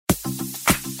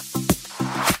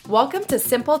Welcome to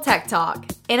Simple Tech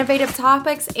Talk, innovative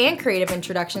topics and creative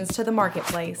introductions to the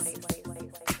marketplace.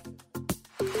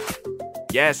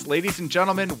 Yes, ladies and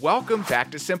gentlemen, welcome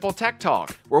back to Simple Tech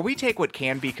Talk, where we take what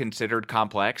can be considered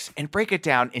complex and break it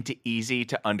down into easy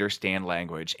to understand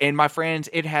language. And my friends,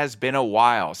 it has been a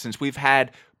while since we've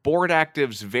had Board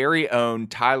Active's very own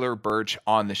Tyler Birch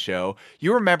on the show.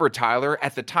 You remember Tyler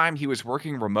at the time he was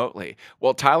working remotely.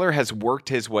 Well, Tyler has worked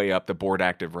his way up the Board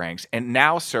Active ranks and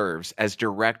now serves as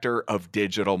Director of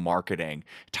Digital Marketing.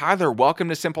 Tyler, welcome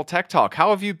to Simple Tech Talk.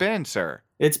 How have you been, sir?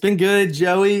 It's been good,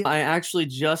 Joey. I actually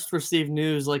just received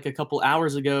news like a couple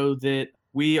hours ago that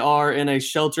we are in a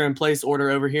shelter-in-place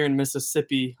order over here in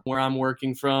Mississippi, where I'm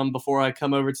working from, before I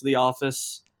come over to the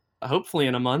office, hopefully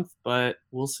in a month, but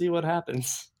we'll see what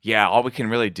happens. Yeah, all we can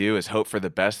really do is hope for the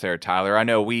best there, Tyler. I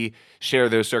know we share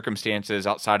those circumstances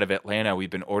outside of Atlanta. We've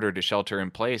been ordered to shelter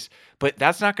in place, but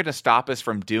that's not going to stop us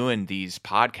from doing these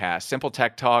podcasts. Simple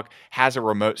Tech Talk has a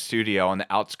remote studio on the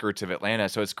outskirts of Atlanta,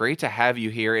 so it's great to have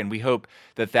you here, and we hope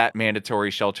that that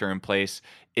mandatory shelter in place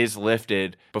is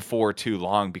lifted before too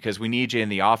long because we need you in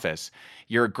the office.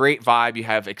 You're a great vibe. You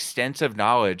have extensive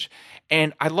knowledge,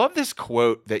 and I love this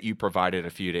quote that you provided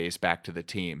a few days back to the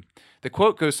team. The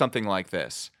quote goes something like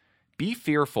this: "Be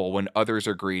fearful when others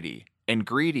are greedy, and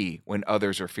greedy when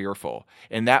others are fearful."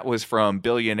 And that was from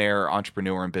billionaire,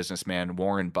 entrepreneur, and businessman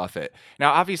Warren Buffett.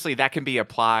 Now, obviously, that can be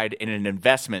applied in an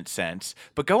investment sense,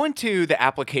 but go into the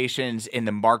applications in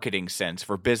the marketing sense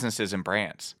for businesses and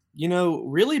brands. You know,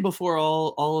 really before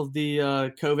all of the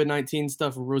COVID-19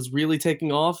 stuff was really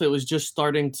taking off, it was just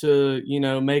starting to,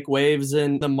 make waves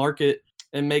in the market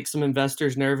and make some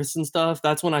investors nervous and stuff.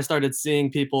 That's when I started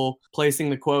seeing people placing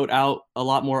the quote out a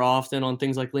lot more often on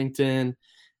things like LinkedIn.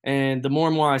 And the more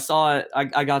and more I saw it,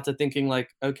 I got to thinking like,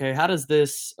 okay, how does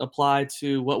this apply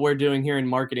to what we're doing here in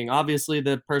marketing? Obviously,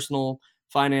 the personal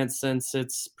finance sense,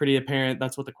 it's pretty apparent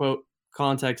that's what the quote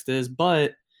context is.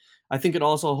 But I think it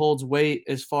also holds weight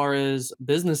as far as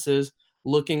businesses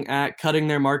looking at cutting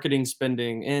their marketing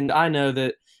spending. And I know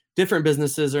that different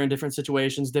businesses are in different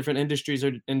situations, different industries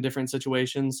are in different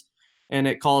situations, and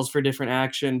it calls for different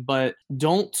action. But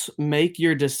don't make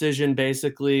your decision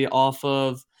basically off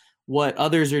of what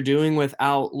others are doing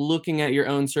without looking at your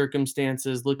own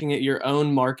circumstances, looking at your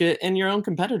own market and your own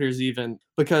competitors even.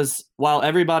 Because while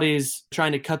everybody's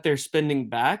trying to cut their spending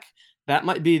back, that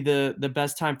might be the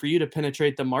best time for you to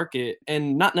penetrate the market,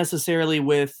 and not necessarily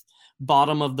with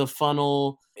bottom of the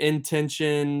funnel,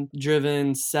 intention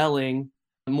driven selling,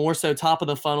 more so top of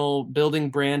the funnel, building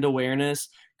brand awareness,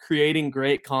 creating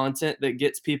great content that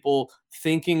gets people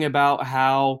thinking about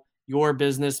how your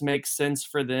business makes sense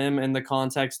for them in the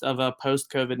context of a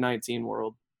post-COVID-19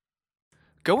 world.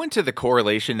 Go into the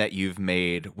correlation that you've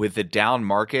made with the down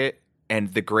market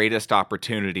and the greatest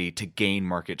opportunity to gain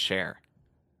market share.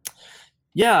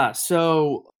 Yeah,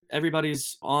 so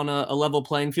everybody's on a level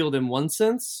playing field in one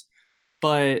sense,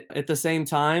 but at the same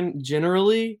time,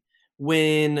 generally,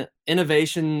 when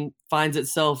innovation finds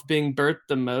itself being birthed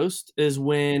the most is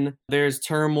when there's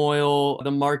turmoil,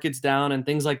 the market's down, and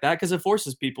things like that, because it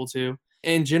forces people to.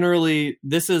 And generally,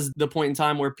 this is the point in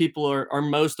time where people are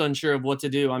most unsure of what to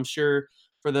do. I'm sure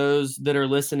for those that are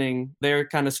listening, they're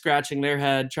kind of scratching their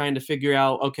head, trying to figure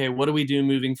out, okay, what do we do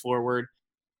moving forward?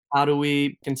 How do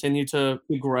we continue to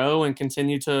grow and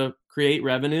continue to create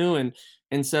revenue?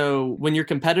 And so when your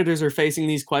competitors are facing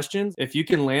these questions, if you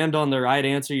can land on the right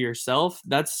answer yourself,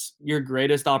 that's your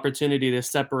greatest opportunity to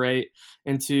separate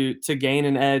and to gain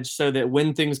an edge, so that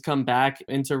when things come back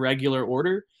into regular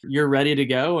order, you're ready to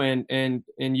go and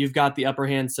you've got the upper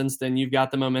hand since then. You've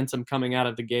got the momentum coming out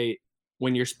of the gate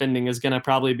when your spending is going to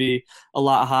probably be a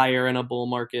lot higher in a bull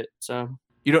market. So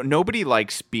nobody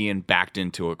likes being backed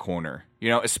into a corner,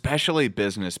 especially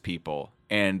business people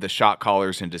and the shot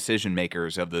callers and decision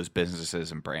makers of those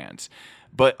businesses and brands.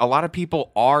 But a lot of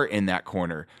people are in that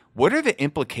corner. What are the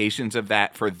implications of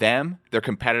that for them, their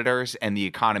competitors, and the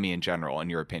economy in general, in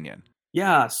your opinion?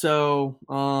 Yeah, so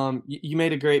you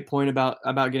made a great point about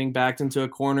getting backed into a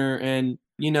corner. And,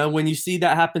 when you see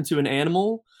that happen to an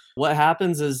animal, what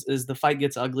happens is the fight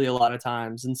gets ugly a lot of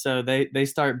times. And so they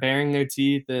start baring their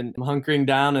teeth and hunkering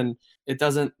down, and it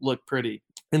doesn't look pretty.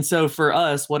 And so for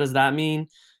us, what does that mean?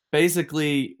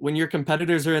 Basically, when your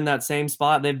competitors are in that same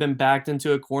spot, they've been backed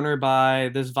into a corner by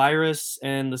this virus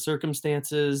and the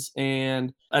circumstances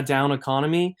and a down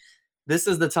economy. This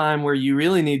is the time where you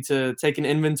really need to take an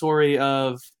inventory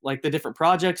of like the different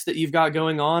projects that you've got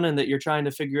going on and that you're trying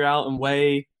to figure out and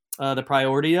weigh the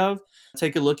priority of.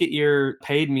 Take a look at your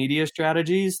paid media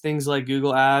strategies, things like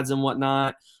Google Ads and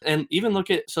whatnot, and even look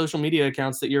at social media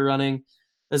accounts that you're running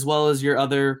as well as your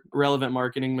other relevant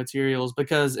marketing materials.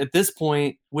 Because at this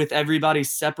point, with everybody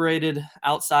separated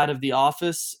outside of the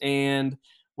office and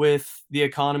with the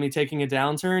economy taking a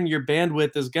downturn, your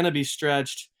bandwidth is going to be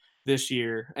stretched this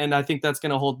year. And I think that's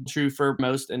going to hold true for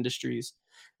most industries.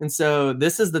 And so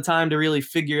this is the time to really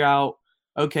figure out,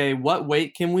 okay, what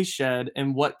weight can we shed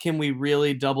and what can we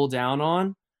really double down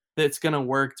on that's going to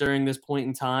work during this point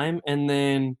in time, and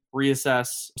then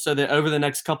reassess so that over the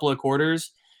next couple of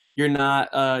quarters, you're not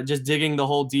just digging the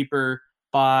hole deeper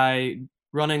by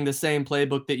running the same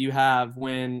playbook that you have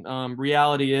when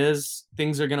reality is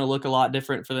things are going to look a lot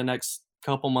different for the next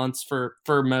couple months for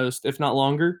most, if not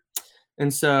longer.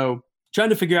 And so trying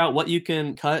to figure out what you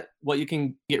can cut, what you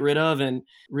can get rid of, and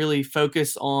really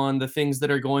focus on the things that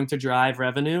are going to drive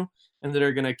revenue and that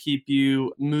are going to keep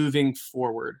you moving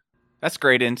forward. That's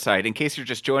great insight. In case you're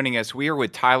just joining us, we are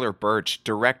with Tyler Birch,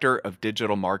 Director of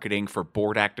Digital Marketing for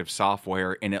Board Active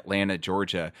Software in Atlanta,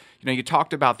 Georgia. You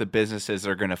talked about the businesses that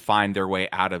are going to find their way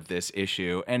out of this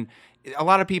issue. And a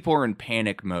lot of people are in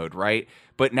panic mode, right?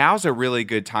 But now's a really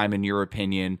good time, in your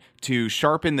opinion, to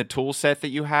sharpen the tool set that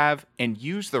you have and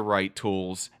use the right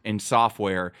tools and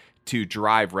software to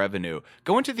drive revenue.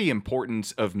 Go into the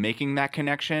importance of making that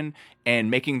connection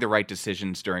and making the right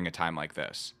decisions during a time like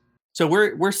this. So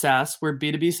we're SaaS, we're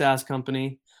B2B SaaS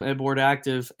company at Board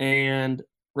Active, and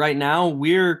right now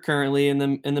we're currently in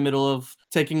the middle of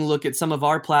taking a look at some of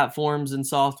our platforms and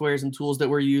softwares and tools that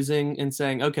we're using and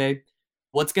saying, okay,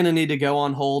 what's going to need to go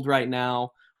on hold right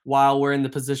now while we're in the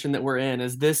position that we're in?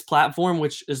 Is this platform,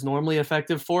 which is normally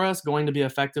effective for us, going to be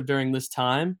effective during this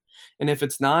time? And if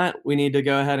it's not, we need to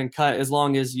go ahead and cut, as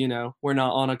long as, we're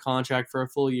not on a contract for a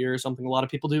full year or something. A lot of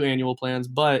people do annual plans,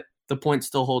 but the point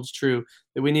still holds true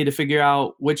that we need to figure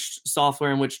out which software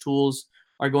and which tools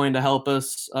are going to help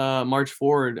us march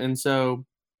forward. And so,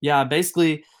 yeah,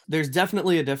 basically there's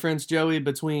definitely a difference, Joey,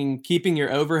 between keeping your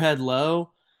overhead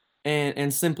low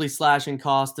and simply slashing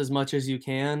cost as much as you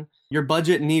can. Your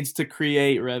budget needs to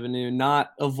create revenue,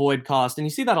 not avoid cost. And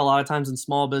you see that a lot of times in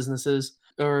small businesses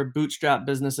or bootstrap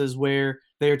businesses where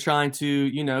they're trying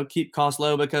to, keep costs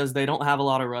low because they don't have a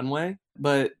lot of runway.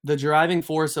 But the driving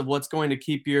force of what's going to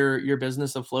keep your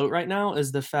business afloat right now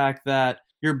is the fact that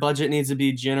your budget needs to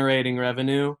be generating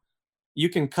revenue. You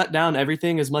can cut down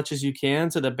everything as much as you can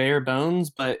to the bare bones,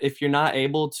 but if you're not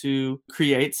able to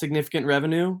create significant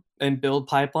revenue and build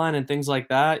pipeline and things like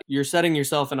that, you're setting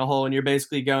yourself in a hole and you're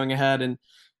basically going ahead and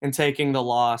taking the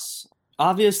loss.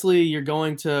 Obviously, you're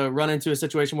going to run into a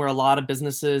situation where a lot of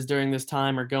businesses during this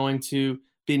time are going to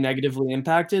be negatively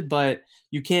impacted, but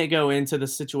you can't go into the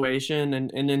situation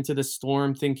and into the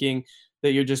storm thinking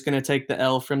that you're just going to take the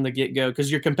L from the get-go,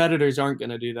 because your competitors aren't going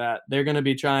to do that. They're going to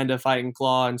be trying to fight and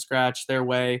claw and scratch their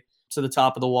way to the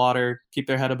top of the water, keep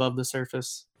their head above the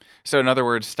surface. So in other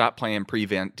words, stop playing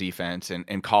prevent defense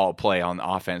and call a play on the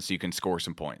offense so you can score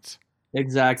some points.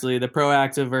 Exactly. The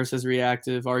proactive versus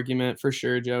reactive argument for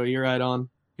sure, Joey. You're right on.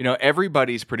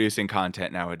 Everybody's producing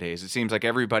content nowadays. It seems like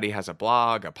everybody has a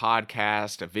blog, a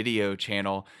podcast, a video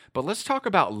channel. But let's talk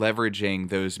about leveraging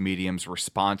those mediums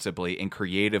responsibly and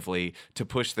creatively to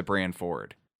push the brand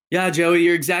forward. Yeah, Joey,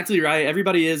 you're exactly right.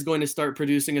 Everybody is going to start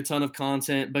producing a ton of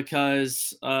content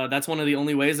because that's one of the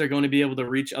only ways they're going to be able to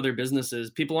reach other businesses.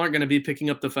 People aren't going to be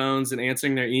picking up the phones and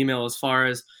answering their email as far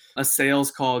as a sales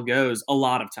call goes a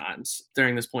lot of times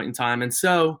during this point in time. And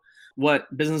so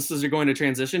what businesses are going to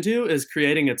transition to is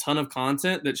creating a ton of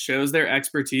content that shows their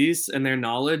expertise and their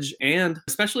knowledge and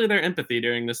especially their empathy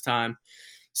during this time.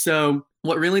 So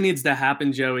what really needs to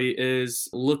happen, Joey, is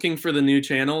looking for the new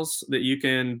channels that you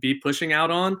can be pushing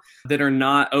out on that are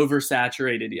not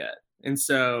oversaturated yet. And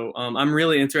so I'm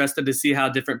really interested to see how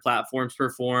different platforms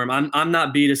perform. I'm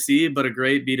not B2C, but a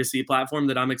great B2C platform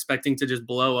that I'm expecting to just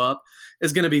blow up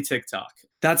is going to be TikTok.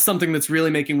 That's something that's really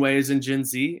making waves in Gen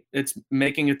Z. It's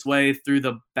making its way through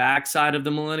the backside of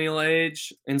the millennial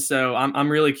age. And so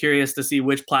I'm really curious to see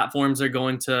which platforms are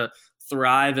going to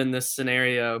thrive in this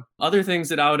scenario. Other things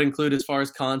that I would include as far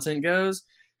as content goes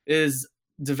is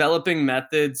developing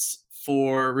methods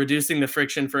for reducing the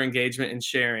friction for engagement and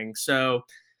sharing. So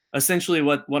essentially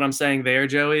what I'm saying there,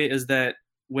 Joey, is that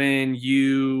when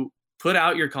you put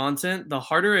out your content, the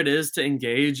harder it is to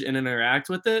engage and interact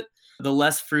with it, the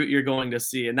less fruit you're going to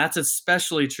see. And that's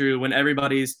especially true when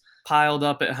everybody's piled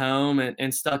up at home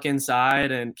and stuck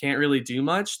inside and can't really do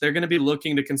much. They're going to be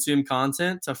looking to consume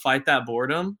content to fight that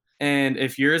boredom. And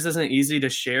if yours isn't easy to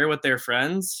share with their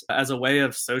friends as a way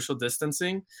of social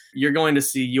distancing, you're going to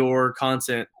see your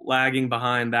content lagging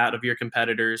behind that of your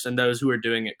competitors and those who are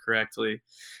doing it correctly.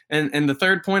 And the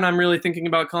third point I'm really thinking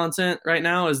about content right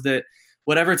now is that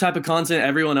whatever type of content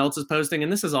everyone else is posting,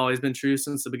 and this has always been true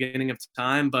since the beginning of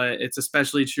time, but it's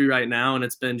especially true right now, and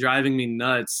it's been driving me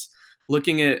nuts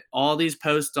looking at all these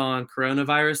posts on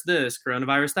coronavirus this,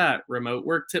 coronavirus that, remote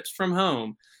work tips from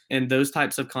home, and those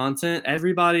types of content.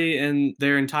 Everybody and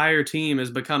their entire team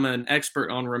has become an expert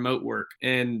on remote work,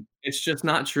 and it's just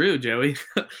not true, Joey.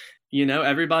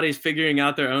 Everybody's figuring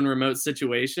out their own remote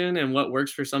situation, and what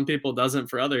works for some people doesn't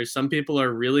for others. Some people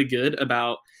are really good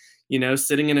about,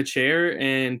 sitting in a chair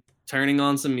and turning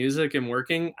on some music and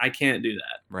working. I can't do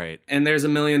that. Right. And there's a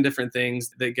million different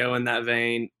things that go in that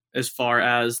vein as far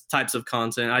as types of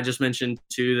content. I just mentioned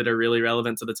 2 that are really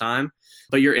relevant to the time,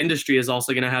 but your industry is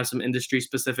also going to have some industry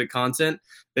specific content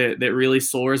that really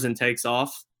soars and takes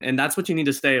off. And that's what you need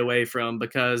to stay away from,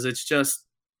 because it's just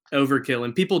overkill,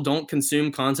 and people don't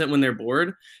consume content when they're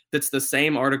bored that's the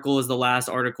same article as the last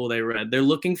article they read. They're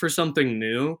looking for something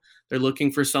new. They're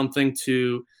looking for something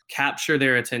to capture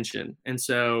their attention. And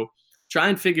so try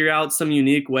and figure out some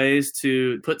unique ways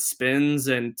to put spins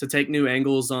and to take new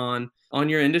angles on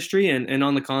your industry and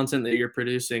on the content that you're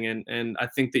producing. And I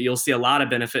think that you'll see a lot of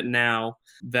benefit now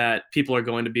that people are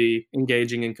going to be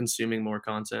engaging and consuming more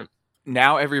content.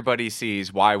 Now everybody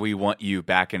sees why we want you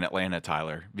back in Atlanta,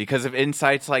 Tyler, because of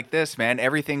insights like this, man.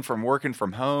 Everything from working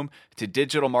from home to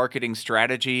digital marketing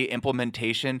strategy,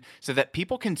 implementation, so that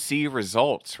people can see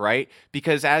results, right?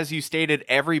 Because as you stated,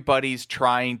 everybody's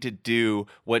trying to do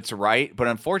what's right, but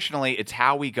unfortunately, it's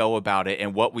how we go about it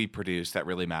and what we produce that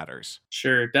really matters.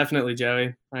 Sure, definitely,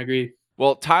 Joey. I agree.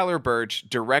 Well, Tyler Birch,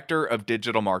 Director of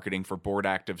Digital Marketing for Board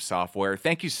Active Software,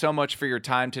 thank you so much for your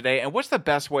time today. And what's the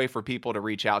best way for people to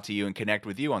reach out to you and connect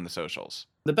with you on the socials?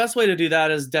 The best way to do that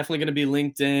is definitely going to be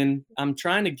LinkedIn. I'm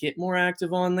trying to get more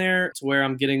active on there to where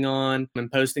I'm getting on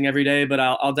and posting every day, but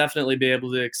I'll definitely be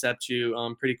able to accept you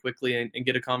pretty quickly and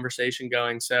get a conversation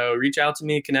going. So reach out to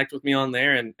me, connect with me on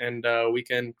there, and we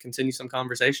can continue some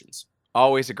conversations.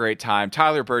 Always a great time.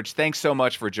 Tyler Birch, thanks so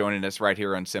much for joining us right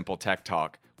here on Simple Tech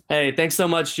Talk. Hey, thanks so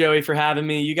much, Joey, for having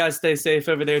me. You guys stay safe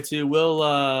over there too.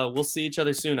 We'll see each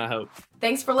other soon, I hope.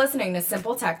 Thanks for listening to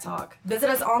Simple Tech Talk. Visit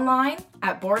us online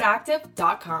at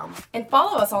boardactive.com and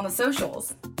follow us on the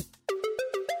socials.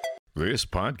 This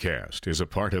podcast is a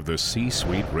part of the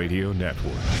C-Suite Radio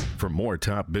Network. For more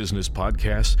top business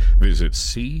podcasts, visit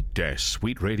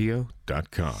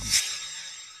c-suiteradio.com.